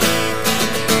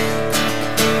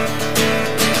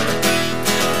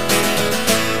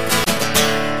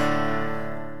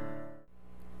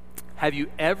Have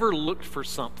you ever looked for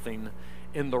something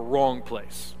in the wrong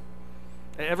place?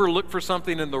 Ever looked for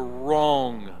something in the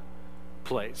wrong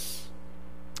place?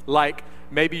 Like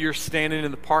maybe you're standing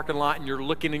in the parking lot and you're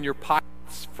looking in your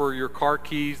pockets for your car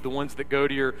keys, the ones that go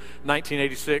to your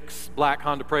 1986 black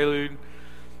Honda Prelude,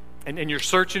 and you're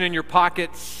searching in your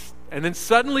pockets, and then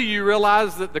suddenly you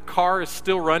realize that the car is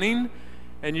still running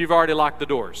and you've already locked the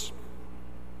doors.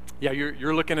 Yeah,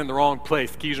 you're looking in the wrong place.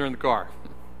 The keys are in the car.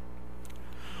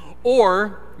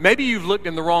 Or maybe you've looked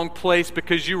in the wrong place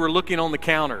because you were looking on the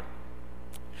counter.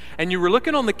 And you were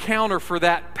looking on the counter for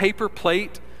that paper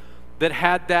plate that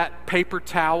had that paper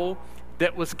towel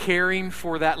that was caring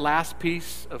for that last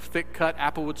piece of thick-cut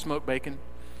applewood smoked bacon.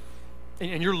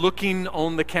 And you're looking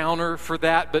on the counter for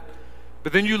that, but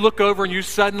then you look over and you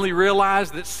suddenly realize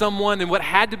that someone, in what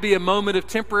had to be a moment of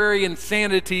temporary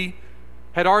insanity,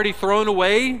 had already thrown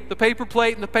away the paper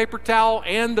plate and the paper towel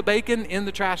and the bacon in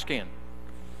the trash can.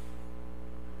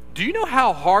 Do you know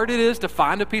how hard it is to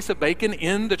find a piece of bacon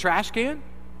in the trash can?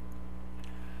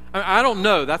 I don't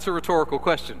know. That's a rhetorical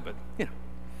question, but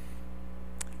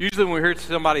usually when we hear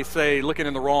somebody say looking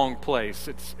in the wrong place,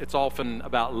 it's often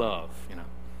about love,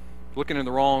 looking in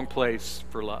the wrong place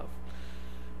for love.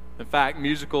 In fact,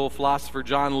 musical philosopher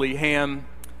John Lee Ham,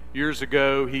 years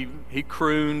ago, he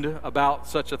crooned about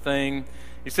such a thing.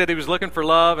 He said he was looking for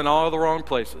love in all the wrong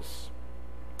places,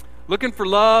 looking for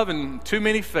love in too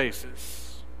many faces,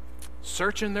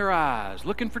 searching their eyes,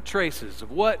 looking for traces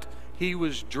of what he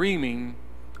was dreaming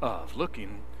of,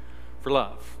 looking for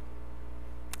love.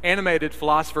 Animated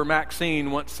philosopher Maxine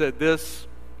once said this: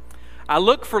 I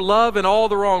look for love in all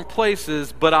the wrong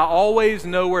places, but I always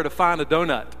know where to find a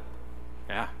donut.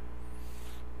 Yeah,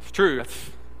 it's true.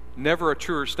 Never a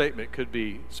truer statement could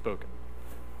be spoken.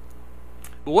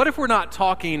 But what if we're not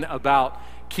talking about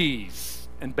keys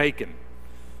and bacon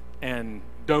and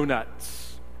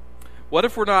donuts? What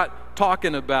if we're not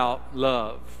talking about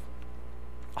love?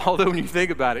 Although when you think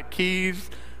about it, keys,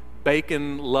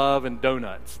 bacon, love, and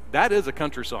donuts, that is a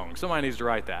country song. Somebody needs to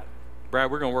write that. Brad,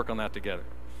 we're going to work on that together.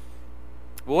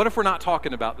 But what if we're not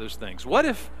talking about those things? What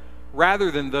if,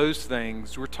 rather than those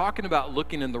things, we're talking about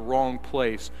looking in the wrong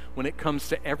place when it comes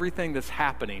to everything that's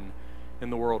happening in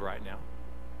the world right now?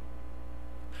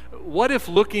 What if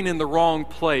looking in the wrong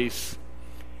place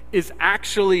is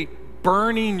actually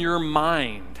burning your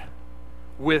mind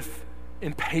with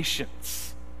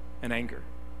impatience and anger?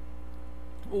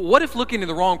 What if looking in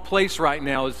the wrong place right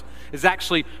now is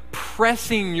actually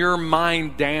pressing your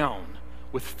mind down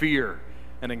with fear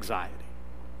and anxiety?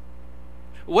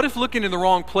 What if looking in the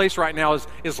wrong place right now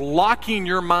is locking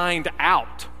your mind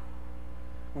out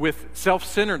with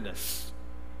self-centeredness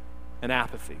and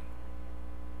apathy?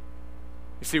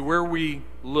 You see, where we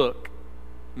look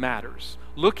matters.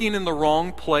 Looking in the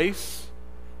wrong place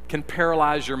can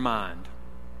paralyze your mind.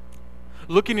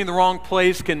 Looking in the wrong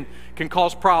place can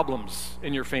cause problems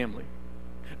in your family.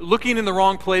 Looking in the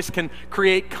wrong place can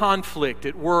create conflict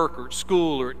at work or at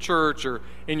school or at church or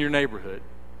in your neighborhood.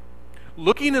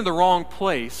 Looking in the wrong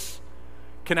place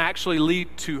can actually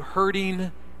lead to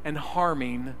hurting and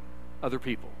harming other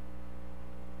people.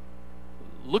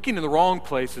 Looking in the wrong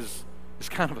place is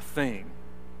kind of a thing.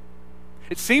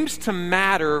 It seems to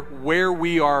matter where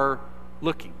we are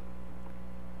looking.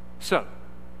 So,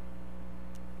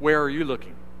 where are you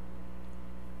looking?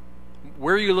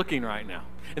 Where are you looking right now?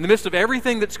 In the midst of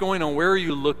everything that's going on, where are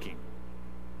you looking?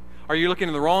 Are you looking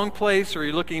in the wrong place, or are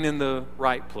you looking in the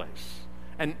right place?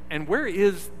 And where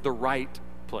is the right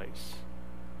place?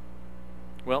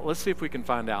 Well, let's see if we can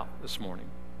find out this morning.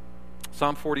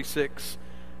 Psalm 46,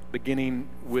 beginning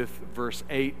with verse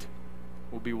 8.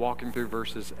 We'll be walking through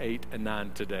verses 8 and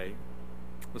 9 today.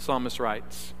 The psalmist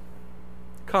writes,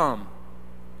 "Come,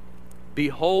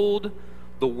 behold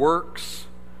the works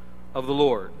of the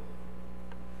Lord."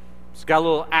 It's got a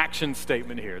little action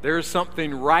statement here. There is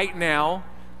something right now,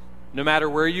 no matter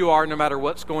where you are, no matter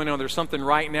what's going on, there's something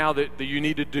right now that you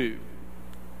need to do.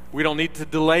 We don't need to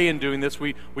delay in doing this.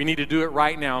 We need to do it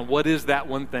right now. And what is that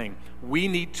one thing? We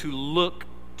need to look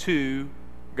to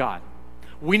God.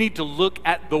 We need to look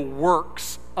at the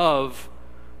works of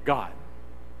God.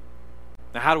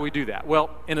 Now, how do we do that?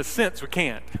 Well, in a sense, we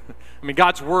can't. I mean,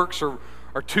 God's works are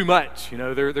too much.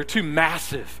 They're too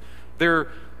massive. They're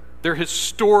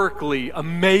historically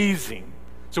amazing.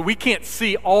 So we can't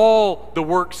see all the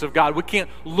works of God. We can't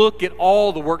look at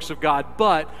all the works of God,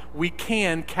 but we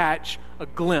can catch a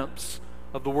glimpse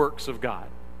of the works of God.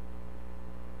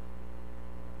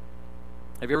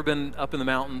 Have you ever been up in the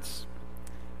mountains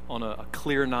on a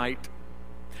clear night?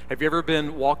 Have you ever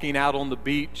been walking out on the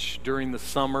beach during the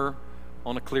summer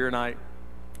on a clear night?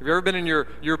 Have you ever been in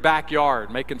your backyard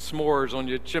making s'mores on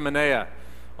your chimenea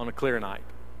on a clear night?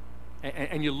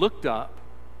 And you looked up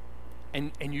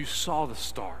and you saw the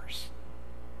stars.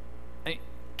 And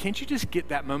can't you just get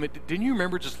that moment? Didn't you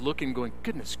remember just looking going,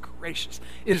 goodness gracious,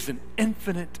 it is an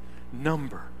infinite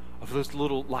number of those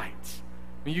little lights.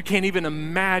 I mean, you can't even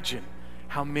imagine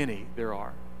how many there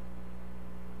are.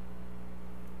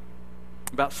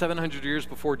 About 700 years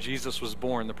before Jesus was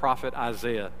born, the prophet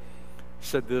Isaiah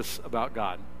said this about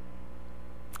God.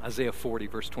 Isaiah 40,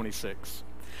 verse 26.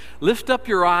 Lift up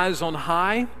your eyes on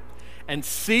high and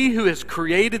see who has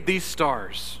created these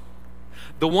stars.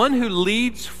 The one who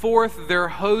leads forth their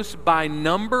hosts by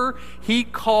number, he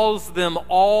calls them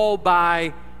all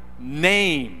by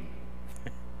name.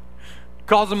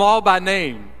 Calls them all by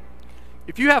name.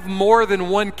 If you have more than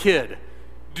one kid,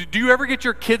 do you ever get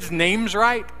your kids' names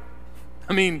right?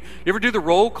 I mean, you ever do the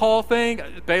roll call thing?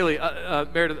 Bailey,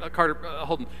 Meredith, Carter,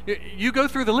 Holden, you go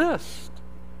through the list.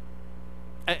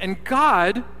 And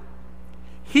God,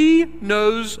 He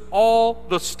knows all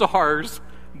the stars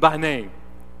by name.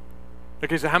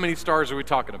 Okay, so how many stars are we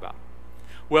talking about?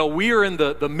 Well, we are in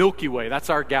the Milky Way. That's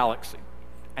our galaxy.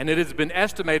 And it has been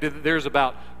estimated that there's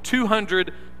about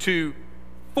 200 to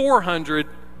 400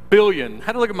 billion. I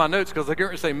had to look at my notes because I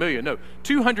can't say million. No,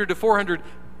 200 to 400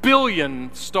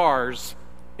 billion stars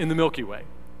in the Milky Way.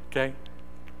 Okay?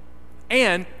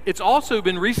 And it's also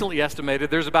been recently estimated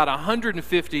there's about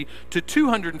 150 to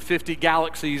 250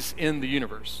 galaxies in the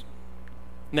universe.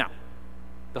 Now,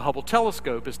 the Hubble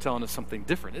telescope is telling us something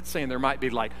different. It's saying there might be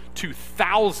like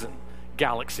 2,000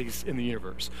 galaxies in the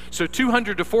universe. So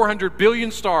 200 to 400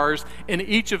 billion stars in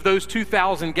each of those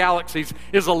 2,000 galaxies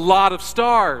is a lot of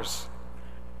stars.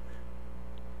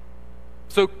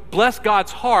 So bless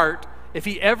God's heart if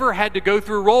He ever had to go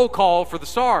through roll call for the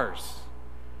stars.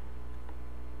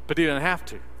 But He didn't have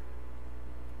to.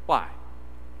 Why?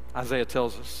 Isaiah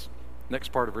tells us,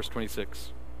 next part of verse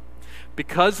 26.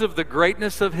 Because of the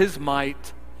greatness of His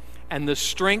might and the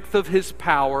strength of His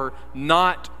power,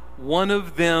 not one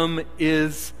of them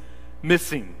is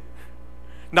missing.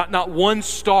 Not one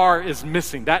star is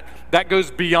missing. That goes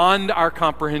beyond our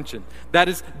comprehension. That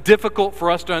is difficult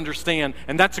for us to understand,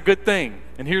 and that's a good thing.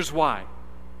 And here's why.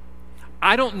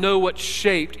 I don't know what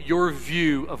shaped your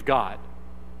view of God.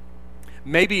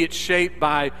 Maybe it's shaped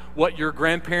by what your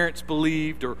grandparents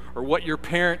believed or what your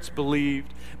parents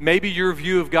believed. Maybe your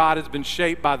view of God has been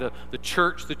shaped by the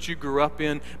church that you grew up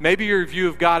in. Maybe your view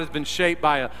of God has been shaped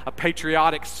by a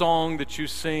patriotic song that you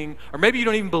sing. Or maybe you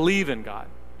don't even believe in God.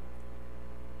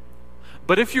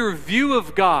 But if your view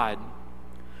of God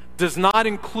does not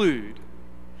include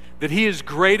that He is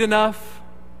great enough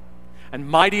and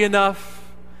mighty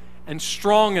enough and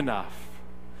strong enough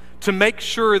to make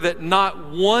sure that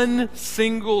not one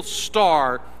single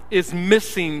star is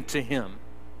missing to Him.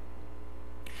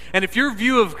 And if your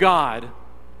view of God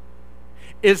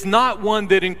is not one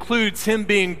that includes Him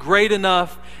being great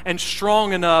enough and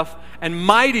strong enough and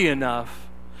mighty enough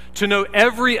to know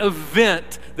every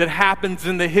event that happens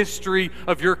in the history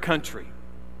of your country,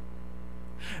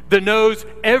 that knows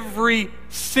every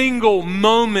single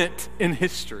moment in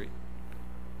history,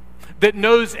 that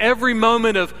knows every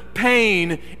moment of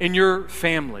pain in your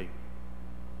family.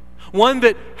 One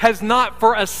that has not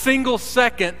for a single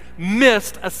second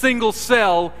missed a single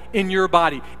cell in your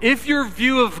body. If your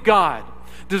view of God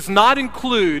does not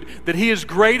include that He is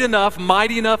great enough,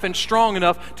 mighty enough, and strong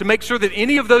enough to make sure that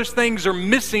any of those things are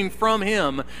missing from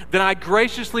Him, then I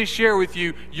graciously share with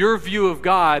you, your view of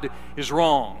God is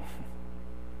wrong.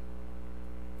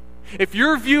 If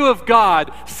your view of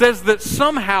God says that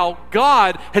somehow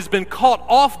God has been caught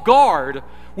off guard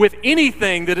with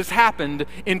anything that has happened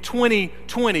in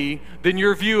 2020, then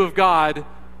your view of God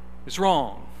is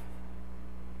wrong.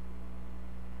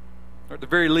 Or at the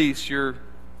very least, your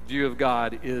view of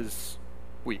God is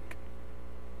weak.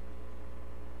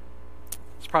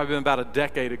 It's probably been about a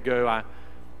decade ago,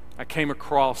 I came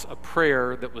across a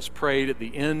prayer that was prayed at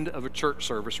the end of a church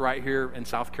service right here in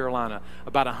South Carolina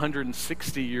about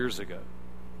 160 years ago.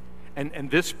 And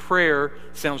this prayer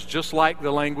sounds just like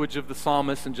the language of the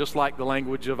psalmist and just like the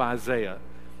language of Isaiah.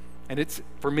 And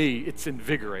for me, it's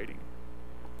invigorating.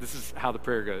 This is how the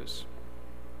prayer goes.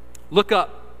 Look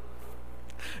up.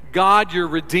 God, your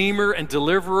Redeemer and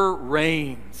Deliverer,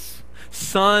 reigns.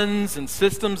 Suns and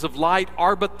systems of light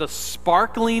are but the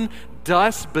sparkling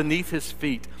dust beneath His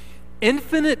feet.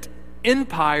 Infinite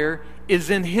empire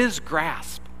is in His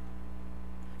grasp.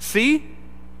 See,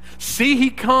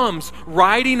 He comes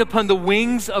riding upon the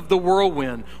wings of the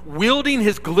whirlwind, wielding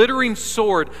His glittering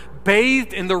sword,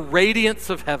 bathed in the radiance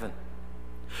of heaven.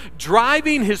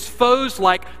 driving his foes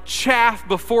like chaff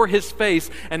before his face,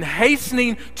 and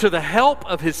hastening to the help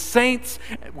of his saints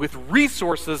with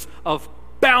resources of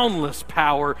boundless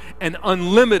power and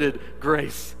unlimited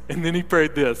grace. And then he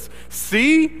prayed this: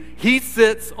 see, he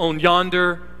sits on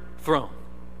yonder throne.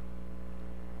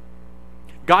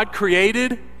 God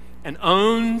created and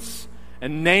owns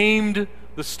and named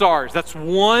the stars. That's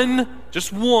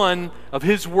just one of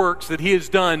his works that he has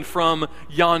done from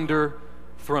yonder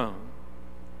throne.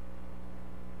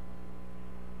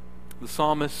 The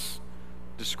psalmist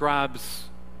describes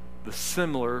the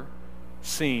similar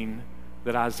scene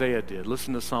that Isaiah did.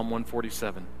 Listen to Psalm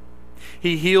 147.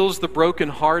 He heals the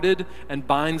brokenhearted and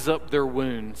binds up their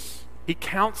wounds. He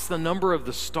counts the number of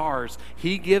the stars.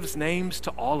 He gives names to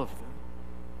all of them.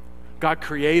 God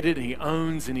created and he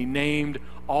owns and he named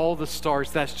all the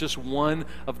stars. That's just one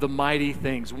of the mighty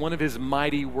things, one of his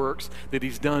mighty works that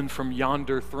he's done from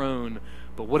yonder throne.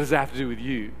 But what does that have to do with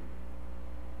you?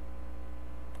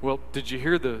 Well, did you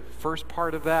hear the first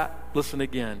part of that? Listen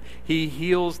again. He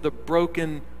heals the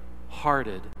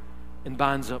brokenhearted and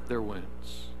binds up their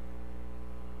wounds.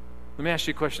 Let me ask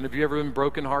you a question. Have you ever been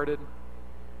brokenhearted?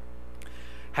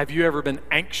 Have you ever been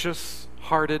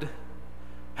anxious-hearted?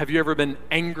 Have you ever been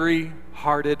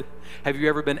angry-hearted? Have you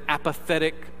ever been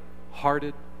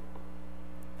apathetic-hearted?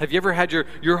 Have you ever had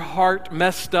your heart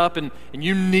messed up and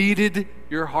you needed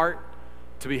your heart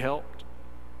to be helped?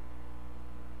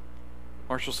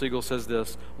 Marshall Siegel says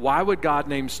this: why would God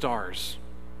name stars?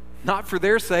 Not for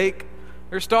their sake,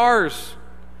 they're stars,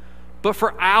 but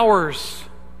for ours,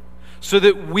 so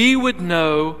that we would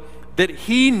know that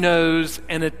he knows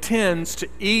and attends to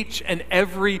each and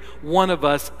every one of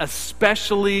us,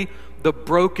 especially the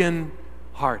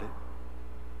broken-hearted.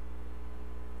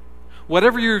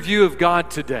 Whatever your view of God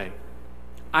today,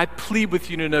 I plead with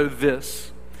you to know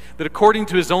this, that according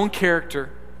to his own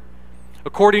character,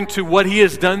 according to what he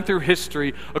has done through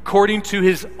history, according to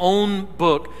his own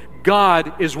book,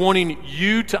 God is wanting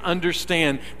you to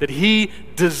understand that he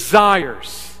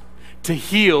desires to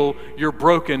heal your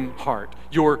broken heart,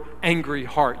 your angry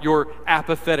heart, your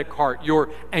apathetic heart,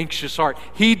 your anxious heart.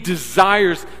 He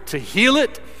desires to heal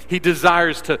it. He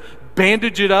desires to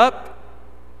bandage it up.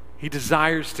 He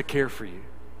desires to care for you.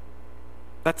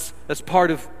 That's part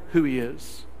of who he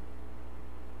is.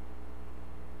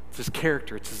 It's his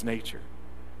character. It's his nature.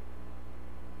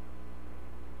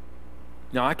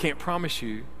 Now, I can't promise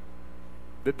you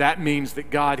that means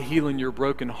that God healing your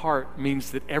broken heart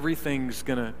means that everything's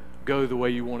going to go the way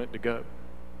you want it to go.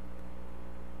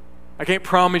 I can't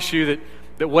promise you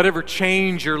that whatever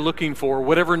change you're looking for,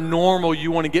 whatever normal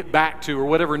you want to get back to, or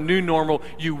whatever new normal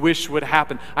you wish would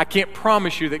happen, I can't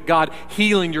promise you that God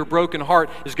healing your broken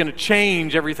heart is going to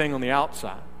change everything on the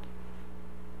outside.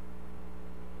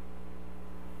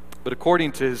 But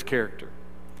according to his character,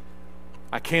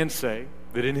 I can say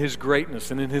that in his greatness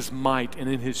and in his might and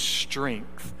in his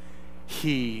strength,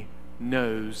 he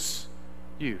knows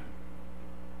you.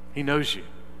 He knows you.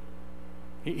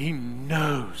 He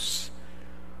knows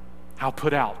how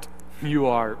put out you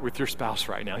are with your spouse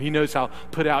right now. He knows how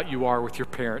put out you are with your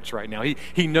parents right now.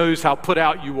 He knows how put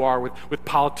out you are with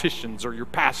politicians or your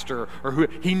pastor or who.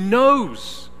 He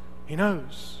knows. He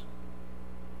knows.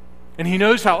 And he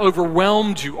knows how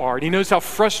overwhelmed you are. And he knows how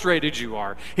frustrated you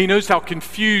are. He knows how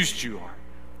confused you are.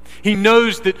 He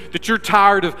knows that you're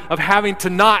tired of having to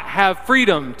not have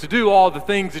freedom to do all the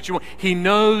things that you want. He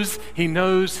knows, he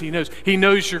knows, he knows. He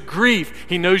knows your grief.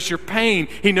 He knows your pain.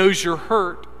 He knows your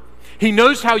hurt. He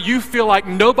knows how you feel like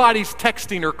nobody's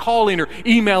texting or calling or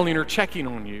emailing or checking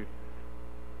on you.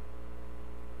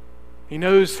 He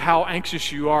knows how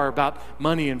anxious you are about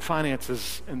money and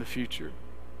finances in the future.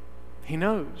 He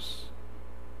knows.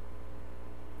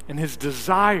 And his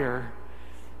desire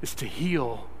is to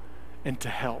heal and to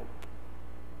help.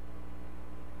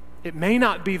 It may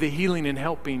not be the healing and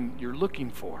helping you're looking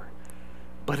for,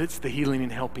 but it's the healing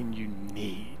and helping you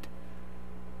need.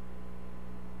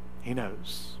 He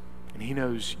knows, and he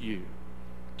knows you,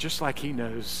 just like he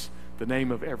knows the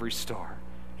name of every star.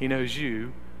 He knows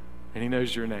you, and he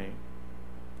knows your name.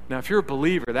 Now, if you're a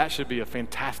believer, that should be a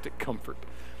fantastic comfort.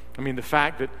 I mean, the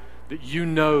fact that you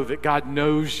know that God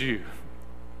knows you,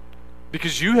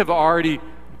 because you have already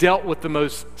dealt with the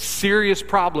most serious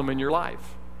problem in your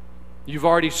life. You've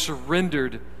already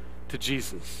surrendered to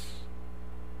Jesus.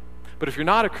 But if you're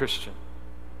not a Christian,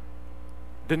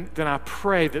 then I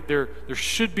pray that there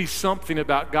should be something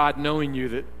about God knowing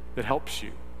you that helps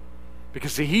you.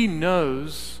 Because he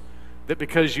knows that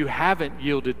because you haven't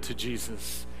yielded to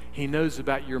Jesus, he knows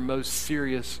about your most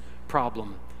serious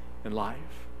problem in life.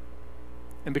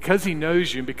 And because he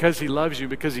knows you, and because he loves you, and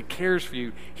because he cares for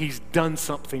you, he's done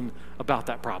something about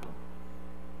that problem.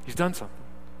 He's done something.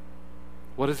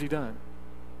 What has he done?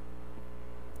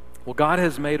 Well, God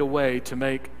has made a way to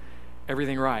make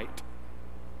everything right.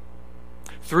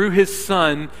 Through his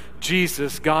Son,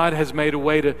 Jesus, God has made a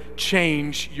way to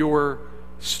change your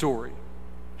story.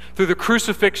 Through the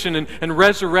crucifixion and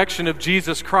resurrection of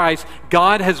Jesus Christ,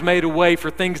 God has made a way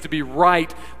for things to be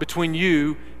right between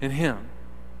you and him.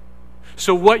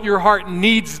 So what your heart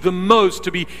needs the most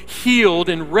to be healed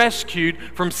and rescued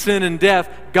from sin and death,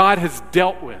 God has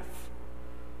dealt with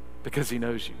because he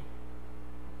knows you.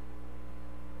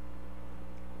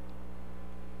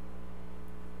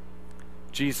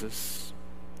 Jesus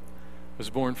was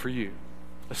born for you,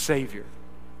 a Savior.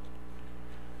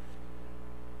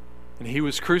 And he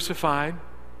was crucified,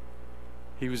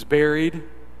 he was buried,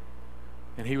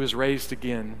 and he was raised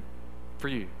again for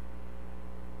you,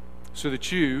 so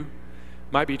that you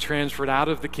might be transferred out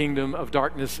of the kingdom of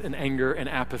darkness and anger and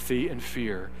apathy and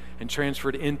fear and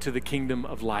transferred into the kingdom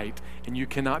of light. And you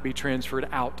cannot be transferred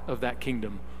out of that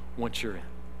kingdom once you're in.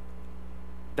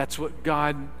 That's what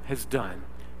God has done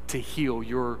to heal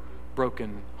your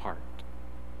broken heart.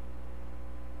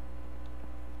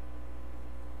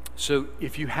 So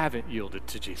if you haven't yielded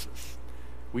to Jesus,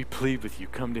 we plead with you,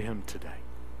 come to him today.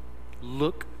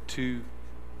 Look to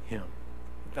him.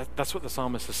 That's what the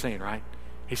psalmist is saying, right?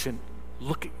 He's saying,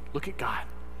 look at God.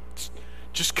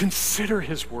 Just consider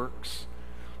his works.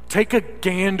 Take a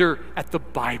gander at the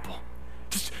Bible.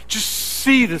 Just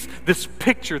see this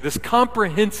picture, this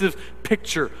comprehensive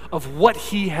picture of what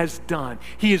he has done.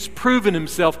 He has proven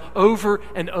himself over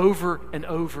and over and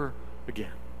over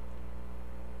again.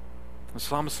 The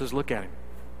psalmist says, look at him.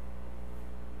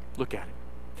 Look at him.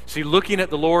 See, looking at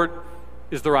the Lord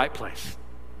is the right place.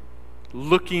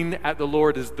 Looking at the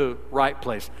Lord is the right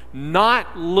place.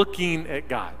 Not looking at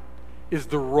God is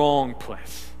the wrong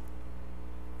place.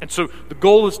 And so the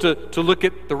goal is to look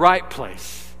at the right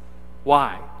place.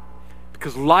 Why?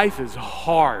 Because life is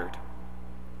hard.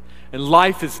 And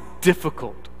life is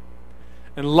difficult.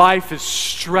 And life is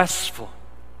stressful.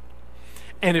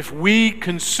 And if we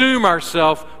consume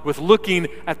ourselves with looking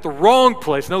at the wrong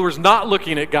place, in other words, not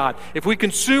looking at God, if we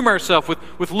consume ourselves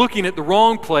with looking at the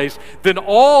wrong place, then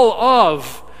all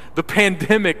of the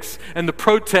pandemics and the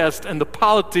protests and the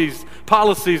policies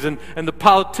and the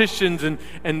politicians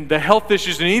and the health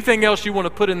issues and anything else you want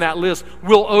to put in that list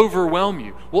will overwhelm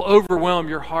you, will overwhelm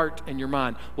your heart and your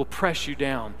mind, will press you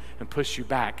down and push you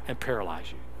back and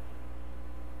paralyze you.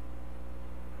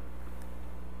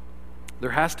 There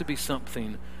has to be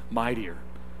something mightier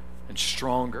and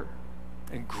stronger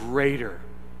and greater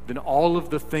than all of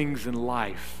the things in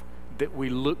life that we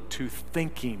look to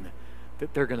thinking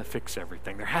that they're going to fix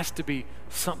everything. There has to be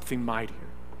something mightier.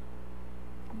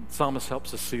 The psalmist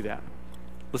helps us see that.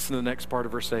 Listen to the next part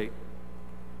of verse 8.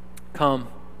 Come,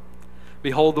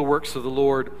 behold the works of the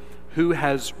Lord, who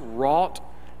has wrought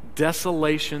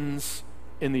desolations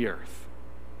in the earth.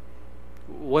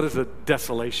 What is a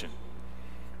desolation?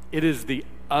 It is the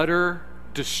utter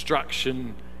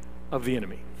destruction of the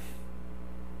enemy.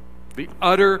 The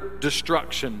utter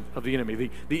destruction of the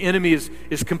enemy. The enemy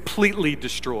is completely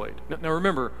destroyed. Now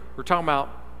remember, we're talking about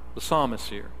the psalmist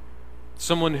here.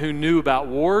 Someone who knew about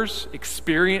wars,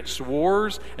 experienced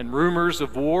wars and rumors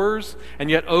of wars, and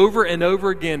yet over and over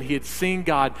again he had seen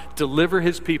God deliver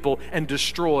his people and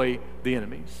destroy the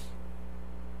enemies.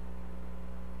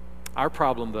 Our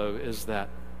problem, though, is that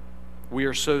we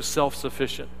are so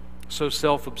self-sufficient, so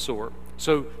self-absorbed,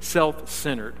 so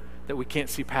self-centered that we can't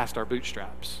see past our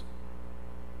bootstraps.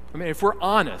 I mean, if we're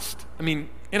honest,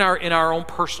 in our own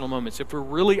personal moments, if we're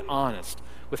really honest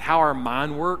with how our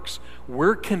mind works,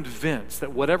 we're convinced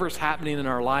that whatever's happening in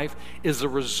our life is a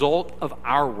result of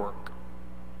our work,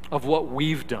 of what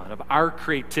we've done, of our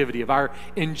creativity, of our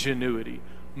ingenuity,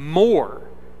 more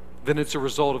than it's a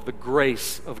result of the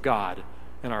grace of God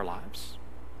in our lives.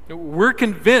 We're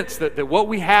convinced that what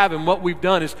we have and what we've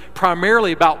done is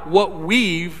primarily about what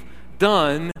we've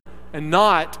done and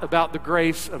not about the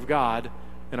grace of God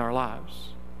in our lives.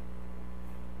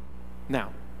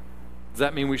 Now, does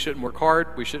that mean we shouldn't work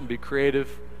hard? We shouldn't be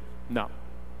creative? No.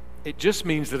 It just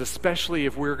means that especially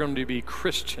if we're going to be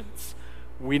Christians,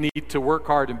 we need to work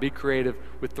hard and be creative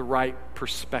with the right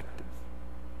perspective.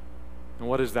 And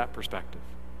what is that perspective?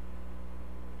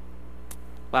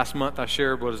 Last month I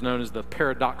shared what is known as the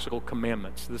paradoxical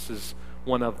commandments. This is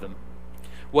one of them.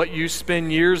 What you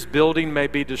spend years building may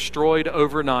be destroyed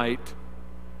overnight.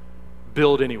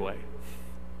 Build anyway.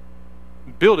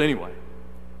 Build anyway.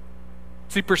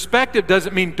 See, perspective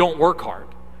doesn't mean don't work hard.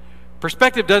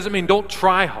 Perspective doesn't mean don't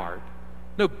try hard.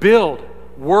 No, build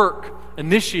work,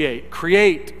 initiate,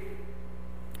 create,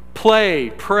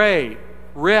 play, pray,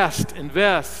 rest,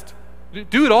 invest.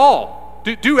 Do it all.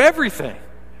 Do everything.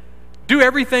 Do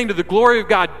everything to the glory of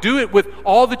God. Do it with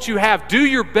all that you have. Do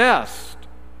your best.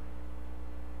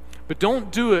 But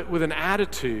don't do it with an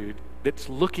attitude that's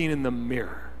looking in the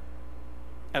mirror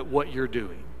at what you're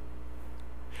doing.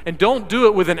 And don't do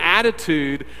it with an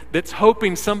attitude that's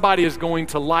hoping somebody is going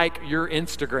to like your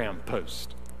Instagram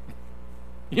post.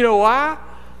 You know why?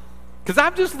 Because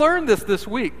I've just learned this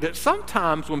week, that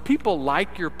sometimes when people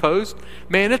like your post,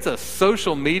 man, it's a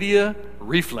social media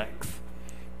reflex.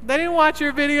 They didn't watch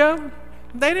your video.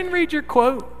 They didn't read your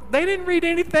quote. They didn't read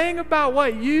anything about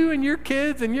what you and your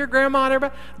kids and your grandma and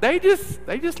everybody. They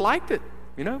just liked it.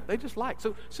 You know, they just liked.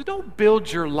 So don't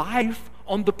build your life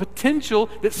on the potential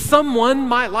that someone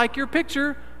might like your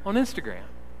picture on Instagram.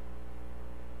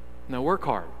 No, work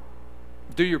hard.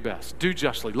 Do your best. Do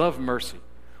justly. Love mercy.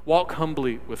 Walk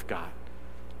humbly with God.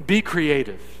 Be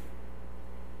creative.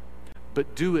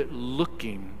 But do it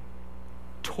looking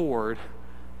toward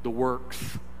the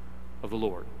works of the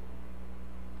Lord.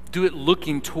 Do it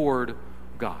looking toward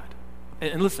God.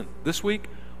 And listen, this week,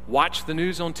 watch the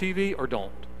news on TV or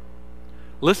don't.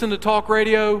 Listen to talk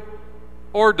radio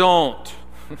or don't.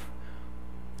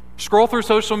 Scroll through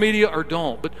social media or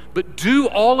don't. But do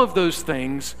all of those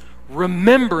things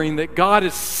remembering that God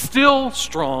is still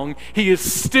strong. He is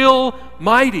still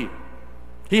mighty.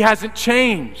 He hasn't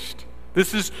changed.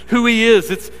 This is who He is.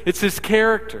 It's His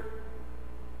character.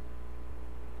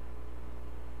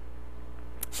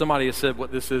 Somebody has said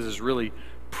what this is really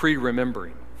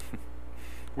pre-remembering.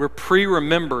 We're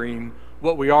pre-remembering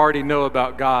what we already know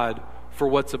about God for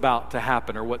what's about to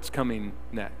happen or what's coming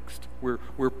next.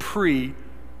 We're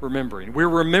pre-remembering. We're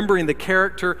remembering the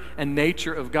character and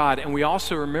nature of God, and we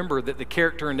also remember that the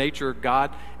character and nature of God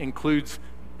includes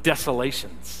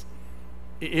desolations.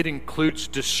 It includes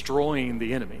destroying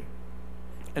the enemy.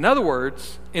 In other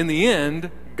words, in the end,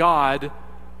 God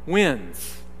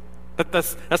wins.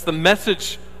 That's the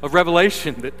message of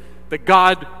Revelation, that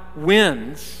God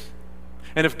wins.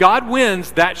 And if God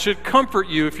wins, that should comfort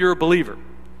you if you're a believer.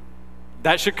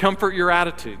 That should comfort your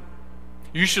attitude.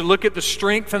 You should look at the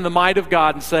strength and the might of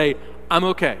God and say, I'm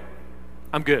okay.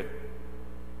 I'm good.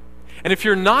 And if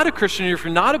you're not a Christian, or if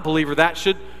you're not a believer, that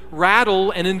should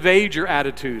rattle and invade your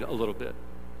attitude a little bit.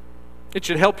 It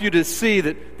should help you to see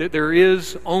that there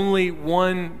is only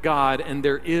one God and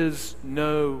there is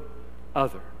no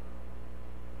other.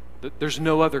 There's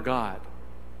no other God.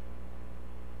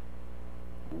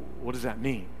 What does that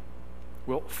mean?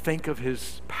 Well, think of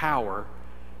His power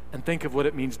and think of what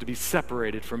it means to be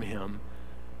separated from Him.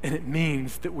 And it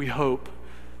means that we hope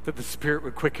that the Spirit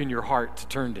would quicken your heart to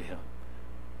turn to Him.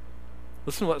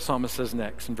 Listen to what the psalmist says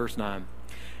next in verse 9.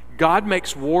 God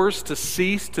makes wars to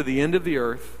cease to the end of the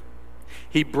earth.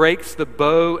 He breaks the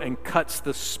bow and cuts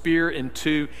the spear in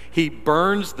two. He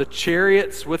burns the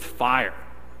chariots with fire.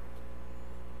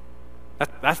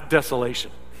 That's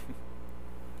desolation.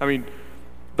 I mean,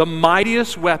 the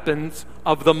mightiest weapons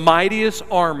of the mightiest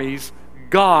armies,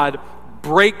 God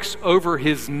breaks over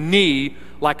His knee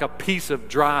like a piece of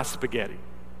dry spaghetti.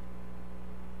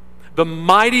 The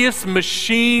mightiest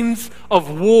machines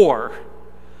of war,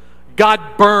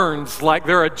 God burns like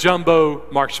they're a jumbo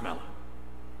marshmallow.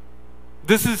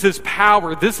 This is His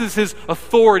power. This is His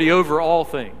authority over all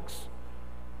things.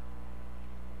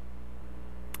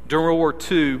 During World War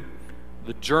II,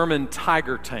 the German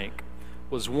Tiger tank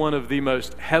was one of the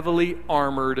most heavily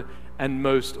armored and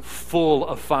most full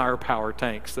of firepower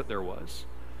tanks that there was.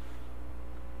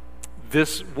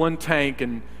 This one tank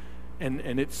and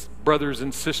its brothers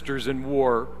and sisters in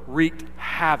war wreaked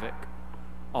havoc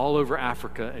all over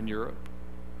Africa and Europe.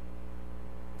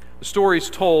 The story is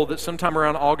told that sometime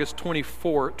around August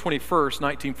 21st,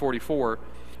 1944,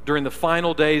 during the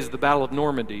final days of the Battle of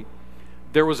Normandy,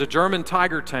 there was a German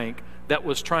Tiger tank that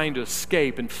was trying to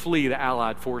escape and flee the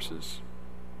Allied forces.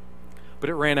 But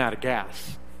it ran out of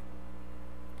gas.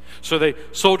 So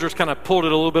soldiers kind of pulled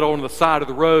it a little bit on the side of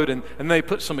the road, and they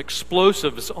put some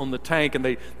explosives on the tank, and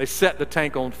they set the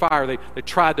tank on fire. They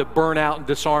tried to burn out and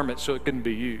disarm it so it couldn't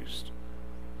be used.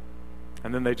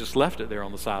 And then they just left it there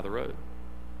on the side of the road.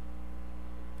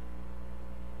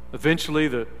 Eventually,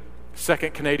 the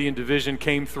 2nd Canadian Division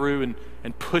came through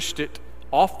and pushed it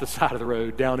off the side of the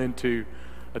road down into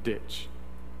a ditch.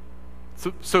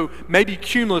 So maybe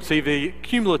cumulatively,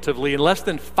 in less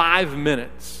than 5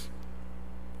 minutes,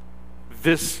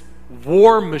 this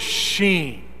war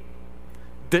machine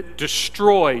that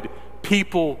destroyed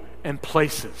people and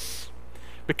places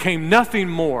became nothing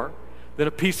more than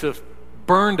a piece of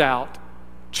burned out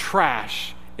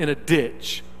trash in a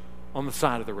ditch on the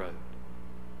side of the road.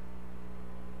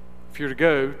 If you're to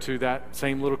go to that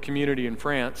same little community in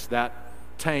France, that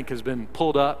tank has been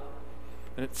pulled up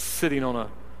and it's sitting on a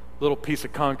little piece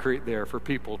of concrete there for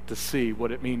people to see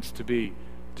what it means to be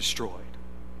destroyed.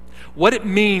 What it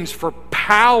means for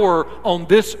power on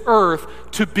this earth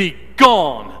to be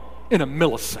gone in a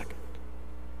millisecond.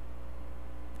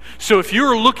 So if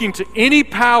you're looking to any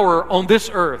power on this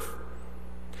earth,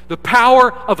 the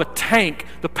power of a tank,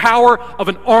 the power of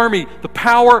an army, the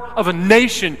power of a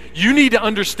nation, you need to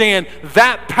understand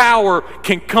that power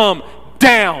can come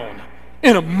down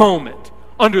in a moment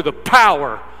under the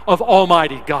power of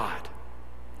Almighty God.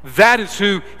 That is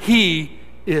who He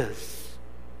is.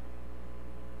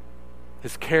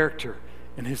 His character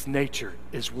and His nature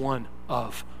is one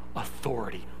of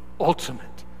authority,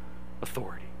 ultimate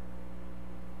authority.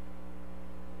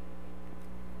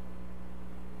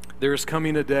 There is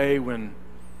coming a day when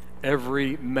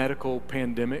every medical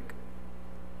pandemic,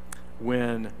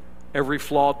 when every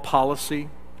flawed policy,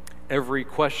 every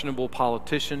questionable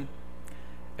politician,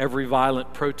 every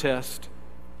violent protest,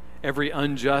 every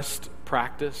unjust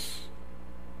practice,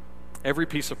 every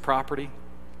piece of property,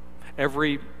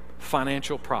 every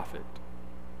financial profit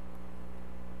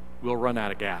will run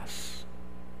out of gas.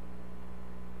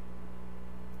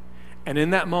 And in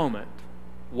that moment,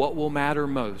 what will matter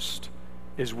most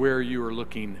is where you are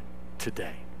looking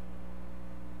today.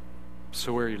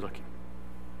 So where are you looking?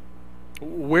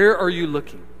 Where are you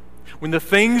looking? When the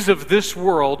things of this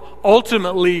world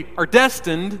ultimately are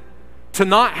destined to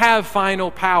not have final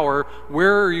power,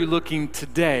 where are you looking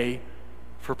today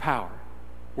for power?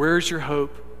 Where is your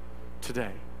hope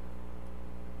today?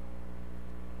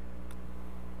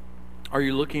 Are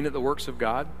you looking at the works of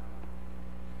God?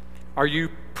 Are you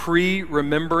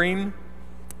remembering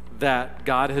that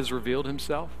God has revealed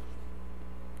Himself?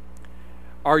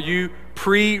 Are you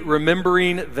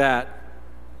remembering that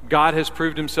God has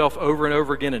proved Himself over and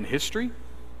over again in history?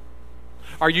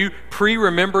 Are you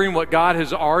remembering what God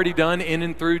has already done in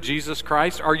and through Jesus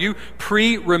Christ? Are you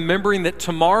remembering that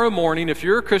tomorrow morning, if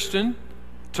you're a Christian,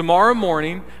 tomorrow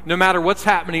morning, no matter what's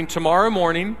happening, tomorrow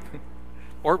morning,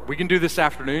 or we can do this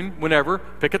afternoon, whenever,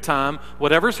 pick a time,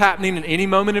 whatever's happening in any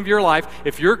moment of your life,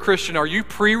 if you're a Christian, are you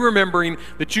remembering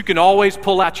that you can always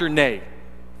pull out your nay?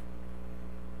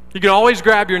 You can always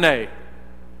grab your nay.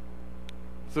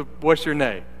 So what's your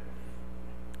nay?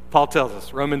 Paul tells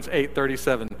us, Romans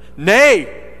 8:37,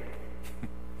 nay,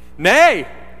 nay.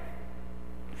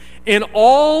 In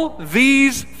all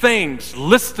these things,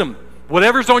 list them,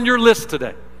 whatever's on your list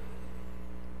today.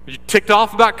 Are you ticked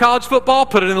off about college football?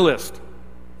 Put it in the list.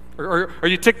 Or are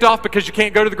you ticked off because you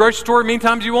can't go to the grocery store many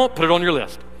times you want? Put it on your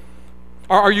list.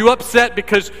 Are you upset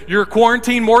because you're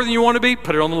quarantined more than you want to be?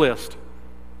 Put it on the list.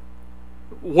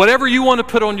 Whatever you want to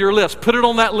put on your list, put it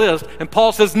on that list. And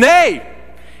Paul says, nay,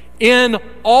 in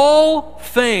all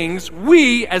things,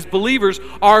 we as believers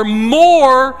are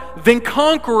more than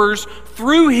conquerors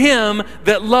through Him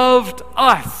that loved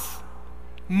us.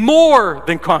 More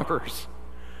than conquerors.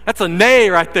 That's a nay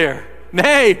right there.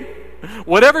 Nay.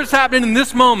 Whatever's happening in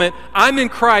this moment, I'm in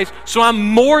Christ, so I'm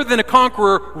more than a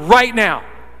conqueror right now.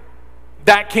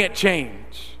 That can't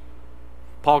change.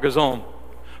 Paul goes on,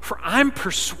 for I'm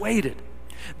persuaded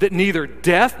that neither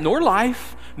death nor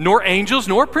life, nor angels,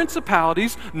 nor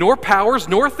principalities, nor powers,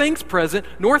 nor things present,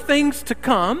 nor things to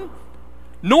come,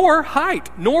 nor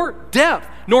height, nor depth,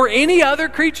 nor any other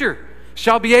creature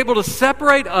shall be able to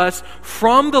separate us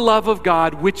from the love of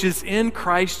God which is in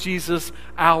Christ Jesus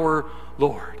our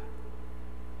Lord.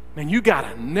 Man, you got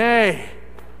a nay.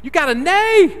 You got a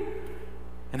nay.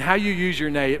 And how you use your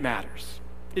nay, it matters.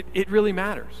 It really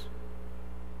matters.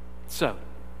 So,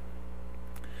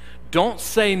 don't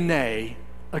say nay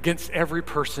against every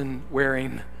person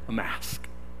wearing a mask.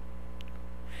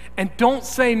 And don't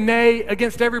say nay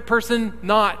against every person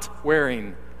not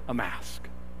wearing a mask.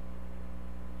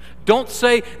 Don't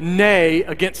say nay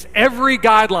against every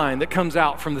guideline that comes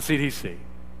out from the CDC.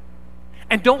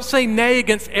 And don't say nay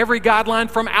against every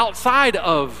guideline from outside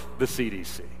of the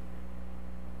CDC.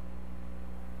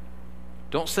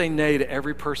 Don't say nay to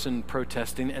every person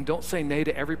protesting, and don't say nay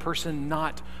to every person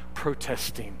not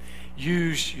protesting.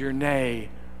 Use your nay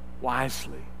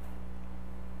wisely.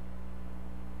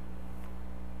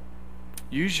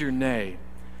 Use your nay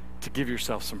to give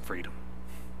yourself some freedom.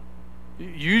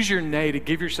 Use your nay to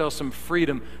give yourself some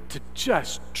freedom to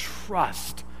just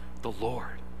trust the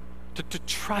Lord, to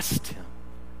trust Him.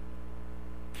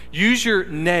 Use your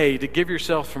nay to give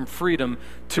yourself some freedom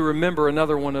to remember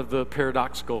another one of the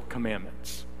paradoxical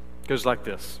commandments. It goes like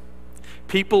this.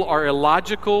 People are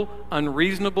illogical,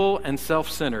 unreasonable, and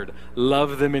self-centered.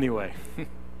 Love them anyway.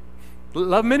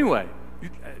 Love them anyway.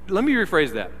 Let me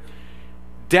rephrase that.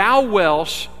 Dow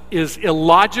Welsh is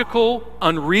illogical,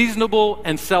 unreasonable,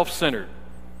 and self-centered.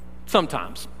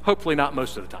 Sometimes. Hopefully not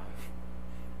most of the time.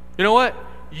 You know what?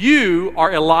 You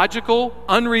are illogical,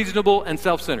 unreasonable, and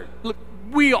self-centered. Look,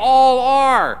 we all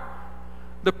are.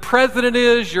 The president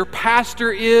is, your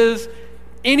pastor is,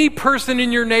 any person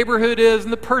in your neighborhood is,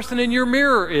 and the person in your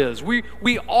mirror is.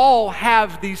 We all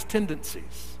have these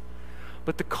tendencies.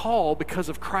 But the call, because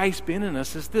of Christ being in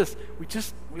us, is this.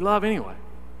 We love anyway.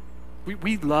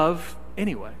 We love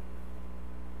anyway.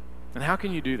 And how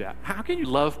can you do that? How can you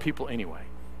love people anyway?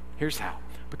 Here's how.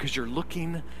 Because you're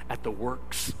looking at the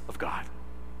works of God.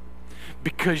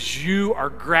 Because you are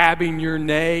grabbing your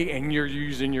nay and you're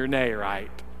using your nay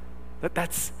right.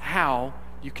 That's how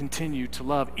you continue to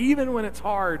love, even when it's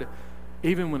hard,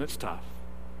 even when it's tough.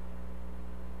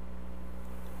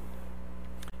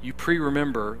 You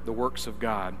pre-remember the works of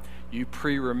God. You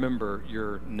pre-remember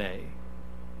your nay.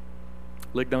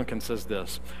 Lick Duncan says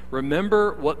this: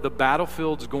 remember what the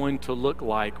battlefield's going to look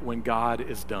like when God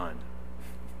is done.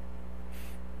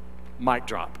 Mic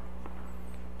drop.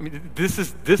 I mean, this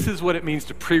is what it means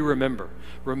to pre-remember.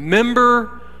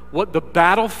 Remember what the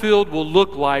battlefield will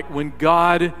look like when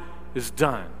God is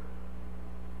done.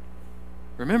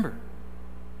 Remember.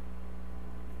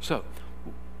 So,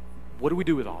 what do we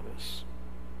do with all this?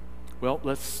 Well,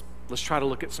 let's try to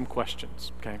look at some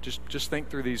questions. Okay, just think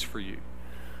through these for you.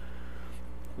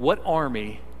 What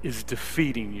army is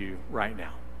defeating you right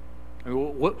now? I mean,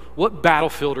 what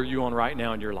battlefield are you on right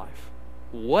now in your life?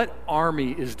 What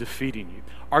army is defeating you?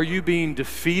 Are you being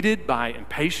defeated by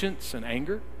impatience and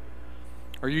anger?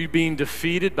 Are you being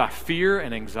defeated by fear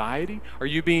and anxiety? Are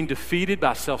you being defeated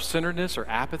by self-centeredness or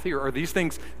apathy? Or are these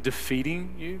things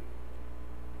defeating you?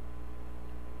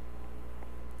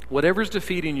 Whatever's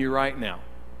defeating you right now,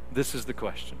 this is the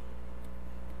question.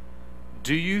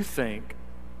 Do you think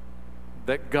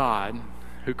that God,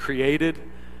 who created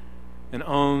and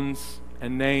owns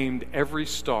and named every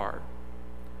star,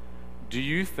 do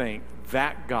you think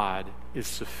that God is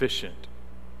sufficient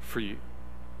for you?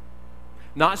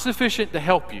 Not sufficient to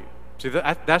help you. See,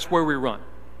 that's where we run.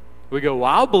 We go,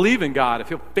 well, I'll believe in God if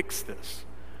He'll fix this.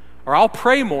 Or I'll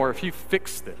pray more if He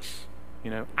fix this.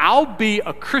 You know, I'll be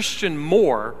a Christian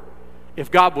more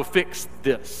if God will fix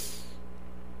this.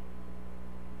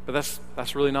 But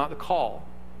that's really not the call.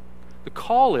 The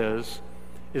call is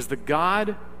the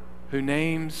God who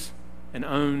names and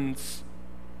owns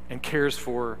and cares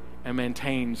for and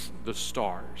maintains the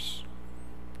stars.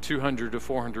 200 to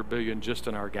 400 billion just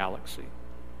in our galaxy.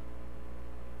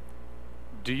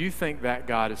 Do you think that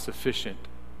God is sufficient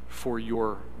for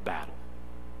your battle?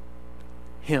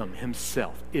 Him,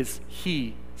 Himself. Is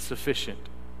He sufficient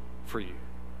for you?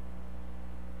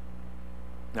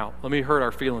 Now, let me hurt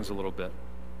our feelings a little bit.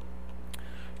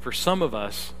 For some of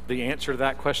us, the answer to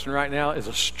that question right now is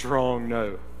a strong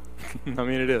no. I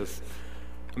mean, it is.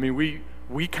 I mean,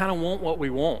 we kind of want what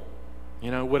we want. You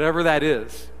know, whatever that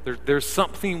is. There's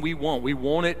something we want. We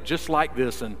want it just like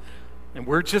this, and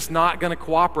we're just not going to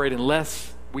cooperate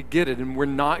unless we get it, and we're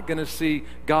not going to see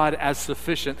God as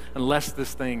sufficient unless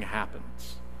this thing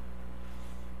happens.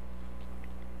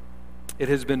 It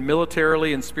has been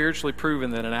militarily and spiritually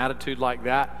proven that an attitude like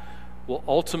that will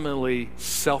ultimately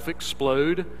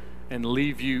self-explode and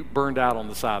leave you burned out on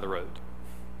the side of the road.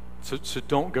 So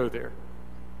don't go there.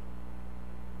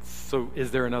 So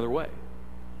is there another way?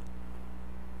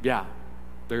 Yeah,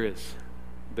 there is.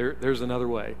 There's another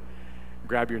way.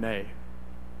 Grab your nay.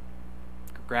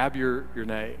 Grab your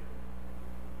nay.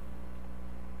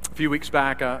 A few weeks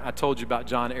back, I told you about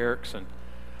John Erickson.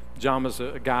 John was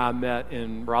a guy I met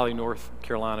in Raleigh, North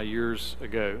Carolina years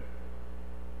ago.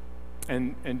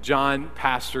 And John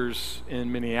pastors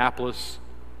in Minneapolis.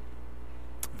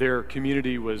 Their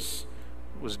community was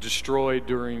destroyed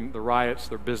during the riots.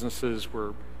 Their businesses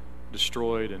were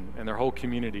destroyed, and their whole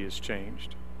community has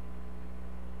changed.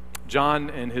 John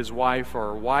and his wife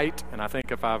are white, and I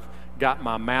think if I've got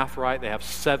my math right, they have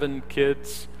 7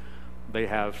 kids. They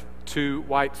have 2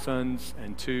 white sons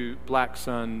and 2 black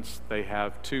sons. They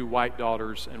have 2 white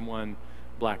daughters and 1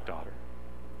 black daughter.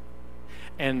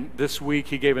 And this week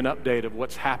he gave an update of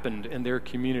what's happened in their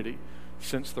community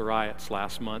since the riots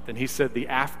last month. And he said the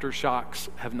aftershocks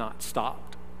have not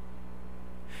stopped.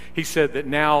 He said that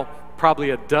now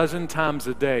probably a dozen times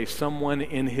a day, someone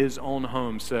in his own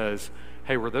home says,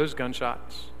 hey, were those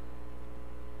gunshots?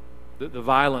 The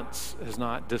violence has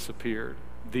not disappeared.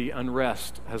 The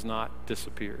unrest has not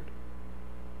disappeared.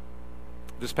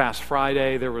 This past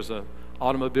Friday, there was an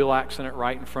automobile accident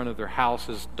right in front of their house.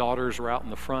 His daughters were out in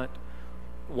the front.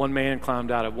 One man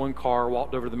climbed out of one car,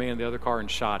 walked over to the man in the other car, and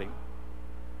shot him.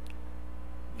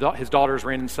 His daughters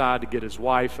ran inside to get his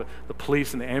wife. The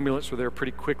police and the ambulance were there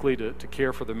pretty quickly to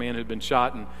care for the man who had been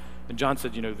shot. And John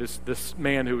said, this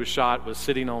man who was shot was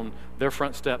sitting on their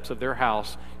front steps of their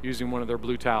house using one of their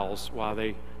blue towels while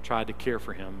they tried to care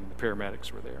for him. The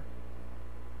paramedics were there.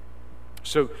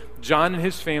 So John and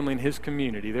his family and his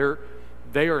community,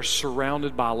 they are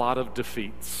surrounded by a lot of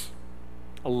defeats.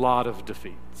 A lot of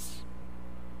defeats.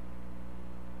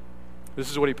 This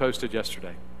is what he posted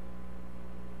yesterday.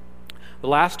 The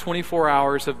last 24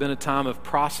 hours have been a time of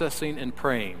processing and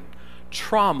praying.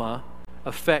 Trauma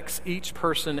affects each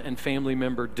person and family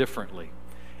member differently.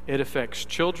 It affects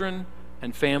children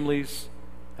and families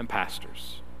and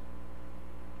pastors.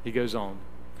 He goes on.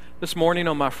 This morning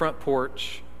on my front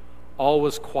porch, all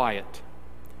was quiet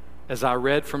as I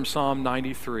read from Psalm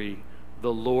 93,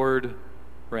 the Lord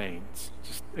reigns.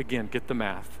 Just again, get the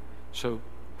math. So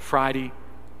Friday,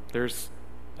 there's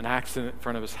an accident in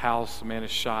front of his house. A man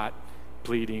is shot,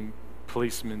 bleeding,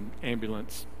 policeman,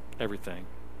 ambulance, everything.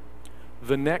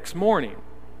 The next morning,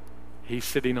 he's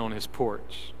sitting on his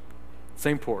porch,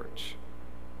 same porch,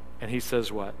 and he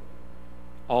says what?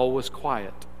 All was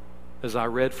quiet as I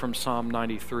read from Psalm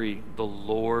 93, the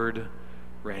Lord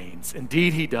reigns.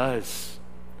 Indeed, he does.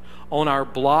 On our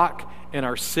block, in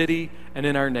our city, and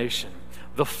in our nation.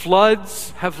 The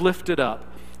floods have lifted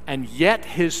up, and yet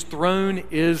his throne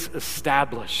is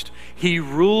established. He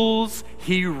rules,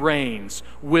 he reigns.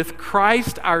 With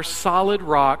Christ, our solid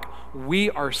rock, we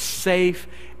are safe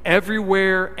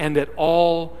everywhere and at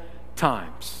all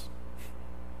times.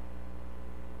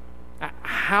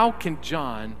 How can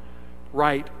John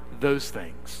write those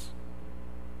things?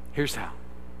 Here's how.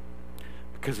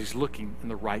 Because he's looking in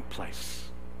the right place.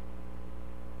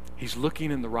 He's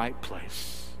looking in the right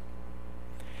place.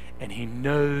 And he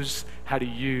knows how to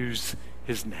use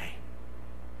his name.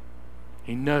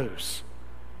 He knows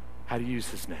how to use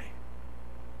his name.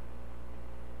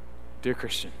 Dear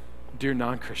Christian, dear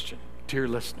non-Christian, dear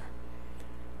listener,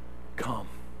 come,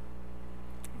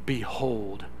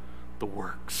 behold the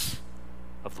works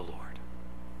of the Lord.